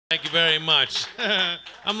Thank you very much.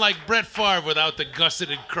 I'm like Brett Favre without the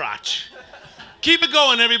gusseted crotch. Keep it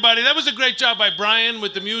going, everybody. That was a great job by Brian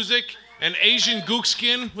with the music and Asian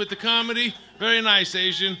Gookskin with the comedy. Very nice,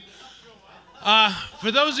 Asian.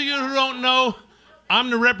 For those of you who don't know, I'm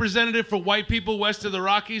the representative for white people west of the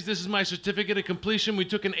Rockies. This is my certificate of completion. We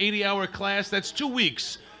took an 80-hour class. That's 2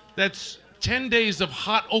 weeks. That's 10 days of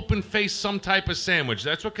hot, open-faced, some type of sandwich.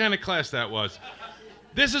 That's what kind of class that was.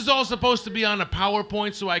 This is all supposed to be on a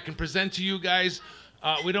PowerPoint so I can present to you guys.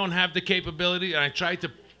 We don't have the capability, and I tried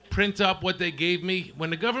to print up what they gave me. When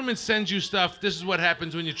the government sends you stuff, this is what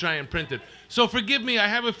happens when you try and print it. So forgive me, I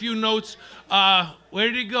have a few notes. Where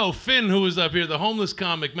did he go? Finn, who was up here, the homeless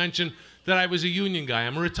comic, mentioned that I was a union guy.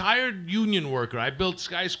 I'm a retired union worker. I built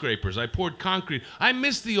skyscrapers. I poured concrete. I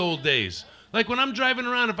miss the old days. Like when I'm driving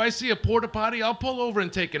around, if I see a porta potty, I'll pull over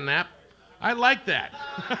and take a nap. I like that.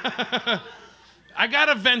 I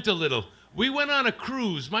gotta vent a little. We went on a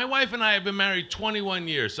cruise. My wife and I have been married 21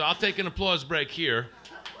 years, so I'll take an applause break here.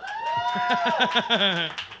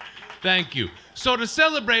 Thank you. So to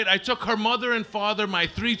celebrate, I took her mother and father, my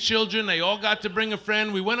 3 children. They all got to bring a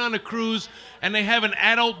friend. We went on a cruise, and they have an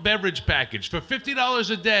adult beverage package. For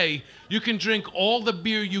 $50 a day, you can drink all the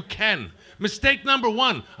beer you can. Mistake number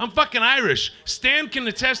 1, I'm fucking Irish. Stan can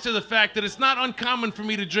attest to the fact that it's not uncommon for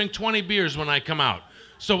me to drink 20 beers when I come out.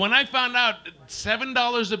 So when I found out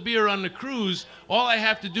 $7 a beer on the cruise, all I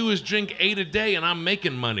have to do is drink 8 a day and I'm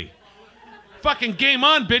making money. Fucking game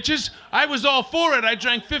on, bitches. I was all for it. I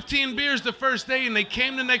drank 15 beers the first day and they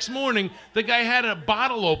came the next morning. The guy had a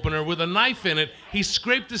bottle opener with a knife in it. He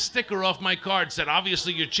scraped the sticker off my card, said,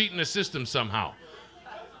 obviously you're cheating the system somehow.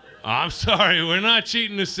 I'm sorry, we're not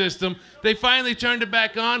cheating the system. They finally turned it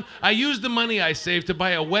back on. I used the money I saved to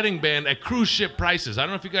buy a wedding band at cruise ship prices. I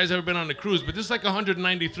don't know if you guys ever been on a cruise, but this is like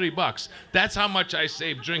 $193. That's how much I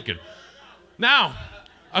saved drinking. Now,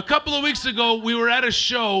 a couple of weeks ago, we were at a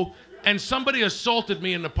show and somebody assaulted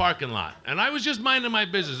me in the parking lot. And I was just minding my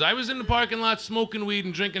business. I was in the parking lot smoking weed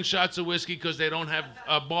and drinking shots of whiskey because they don't have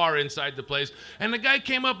a bar inside the place. And the guy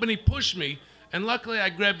came up and he pushed me. And luckily, I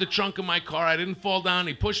grabbed the trunk of my car. I didn't fall down.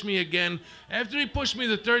 He pushed me again. After he pushed me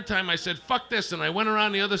the 3rd time, I said, fuck this. And I went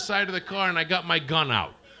around the other side of the car, and I got my gun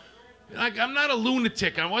out. I'm not a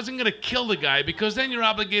lunatic. I wasn't going to kill the guy, because then you're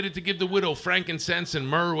obligated to give the widow frankincense and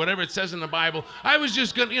myrrh, whatever it says in the Bible. I was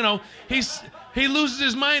just going to, you know, he loses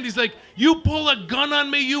his mind. He's like, you pull a gun on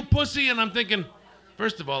me, you pussy. And I'm thinking,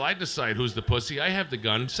 first of all, I decide who's the pussy. I have the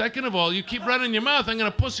gun. Second of all, you keep running your mouth, I'm going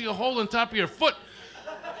to pussy a hole on top of your foot.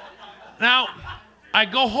 Now, I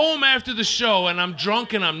go home after the show, and I'm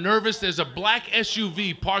drunk and I'm nervous. There's a black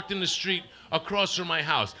SUV parked in the street across from my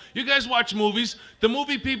house. You guys watch movies. The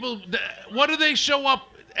movie people, what do they show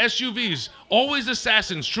up SUVs? Always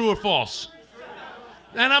assassins, true or false?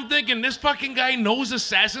 And I'm thinking, this fucking guy knows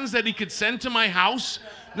assassins that he could send to my house?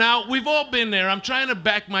 Now, we've all been there. I'm trying to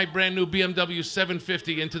back my brand new BMW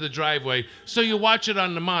 750 into the driveway, so you watch it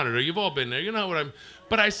on the monitor. You've all been there. You know what I'm...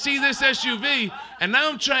 But I see this SUV, and now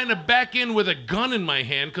I'm trying to back in with a gun in my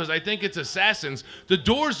hand because I think it's assassins. The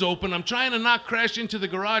door's open. I'm trying to not crash into the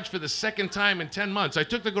garage for the 2nd time in 10 months. I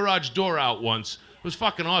took the garage door out once. It was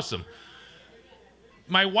fucking awesome.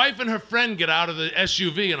 My wife and her friend get out of the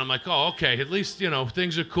SUV, and I'm like, oh, okay, at least, you know,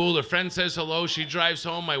 things are cool. Her friend says hello. She drives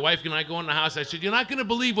home. My wife and I go in the house. I said, you're not going to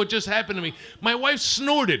believe what just happened to me. My wife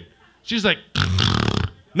snorted. She's like...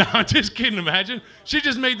 No, I'm just kidding, imagine. She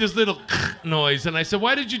just made this little noise, and I said,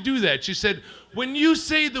 why did you do that? She said, when you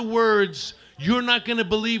say the words, you're not going to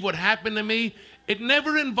believe what happened to me, it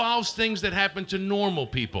never involves things that happen to normal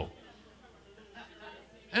people.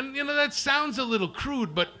 And, you know, that sounds a little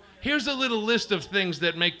crude, but here's a little list of things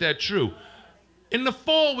that make that true. In the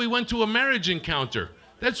fall, we went to a marriage encounter.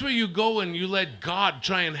 That's where you go and you let God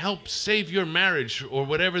try and help save your marriage or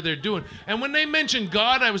whatever they're doing. And when they mentioned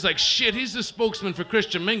God, I was like, shit, he's the spokesman for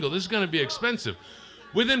Christian Mingle. This is going to be expensive.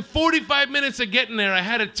 Within 45 minutes of getting there, I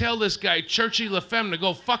had to tell this guy, Churchy LaFemme, to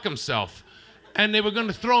go fuck himself. And they were going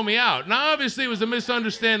to throw me out. Now, obviously, it was a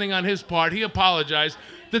misunderstanding on his part. He apologized.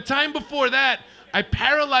 The time before that, I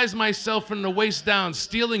paralyzed myself from the waist down,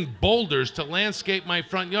 stealing boulders to landscape my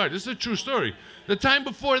front yard. This is a true story. The time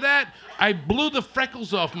before that, I blew the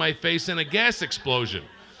freckles off my face in a gas explosion.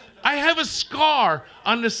 I have a scar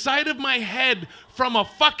on the side of my head from a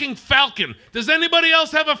fucking falcon. Does anybody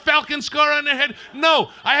else have a falcon scar on their head? No.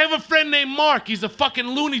 I have a friend named Mark. He's a fucking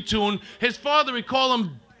Looney Tune. His father, we call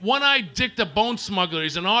him One-Eyed Dick the Bone Smuggler.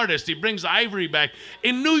 He's an artist. He brings ivory back.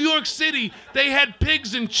 In New York City, they had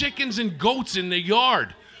pigs and chickens and goats in the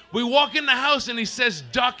yard. We walk in the house and he says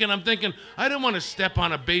duck, and I'm thinking, I don't want to step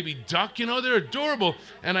on a baby duck. You know, they're adorable.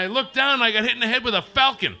 And I look down and I got hit in the head with a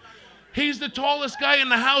falcon. He's the tallest guy in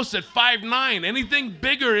the house at 5'9". Anything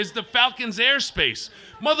bigger is the Falcon's airspace.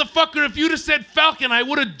 Motherfucker, if you'd have said Falcon, I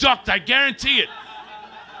would have ducked. I guarantee it.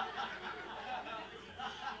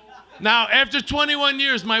 Now, after 21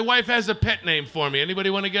 years, my wife has a pet name for me. Anybody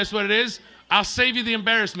want to guess what it is? I'll save you the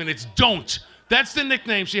embarrassment. It's Don't. That's the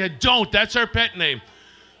nickname she had. Don't. That's her pet name.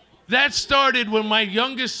 That started when my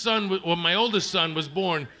youngest son, or my oldest son, was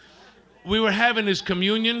born. We were having his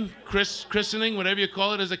communion, christening, whatever you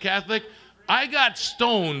call it as a Catholic. I got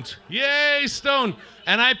stoned. Yay, stoned.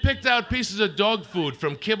 And I picked out pieces of dog food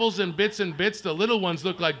from Kibbles and Bits. The little ones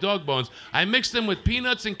look like dog bones. I mixed them with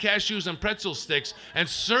peanuts and cashews and pretzel sticks and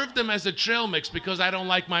served them as a trail mix because I don't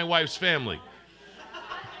like my wife's family.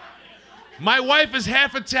 My wife is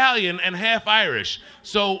half Italian and half Irish.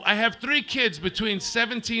 So I have 3 kids between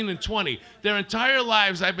 17 and 20. Their entire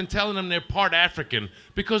lives I've been telling them they're part African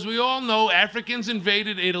because we all know Africans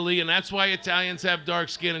invaded Italy and that's why Italians have dark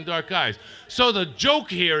skin and dark eyes. So the joke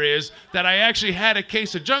here is that I actually had a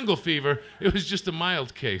case of jungle fever. It was just a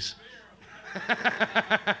mild case.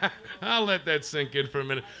 I'll let that sink in for a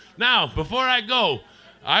minute. Now, before I go,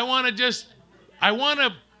 I want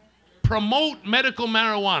to promote medical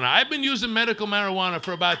marijuana. I've been using medical marijuana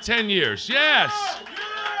for about 10 years. Yes.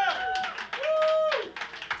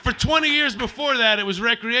 For 20 years before that, it was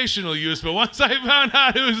recreational use, but once I found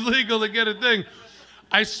out it was legal to get a thing,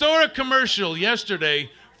 I saw a commercial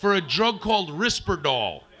yesterday for a drug called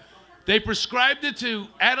Risperdal. They prescribed it to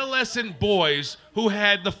adolescent boys who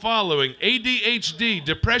had the following: ADHD,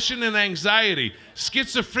 depression and anxiety,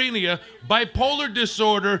 schizophrenia, bipolar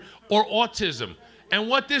disorder, or autism. And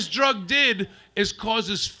what this drug did is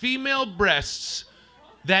causes female breasts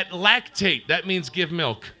that lactate, that means give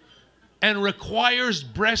milk, and requires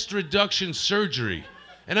breast reduction surgery.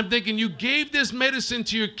 And I'm thinking, you gave this medicine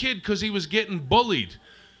to your kid because he was getting bullied.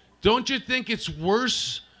 Don't you think it's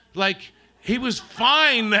worse? Like, he was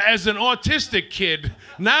fine as an autistic kid.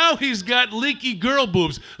 Now he's got leaky girl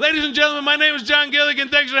boobs. Ladies and gentlemen, my name is John Gilligan.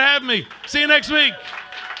 Thanks for having me. See you next week.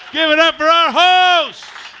 Give it up for our host.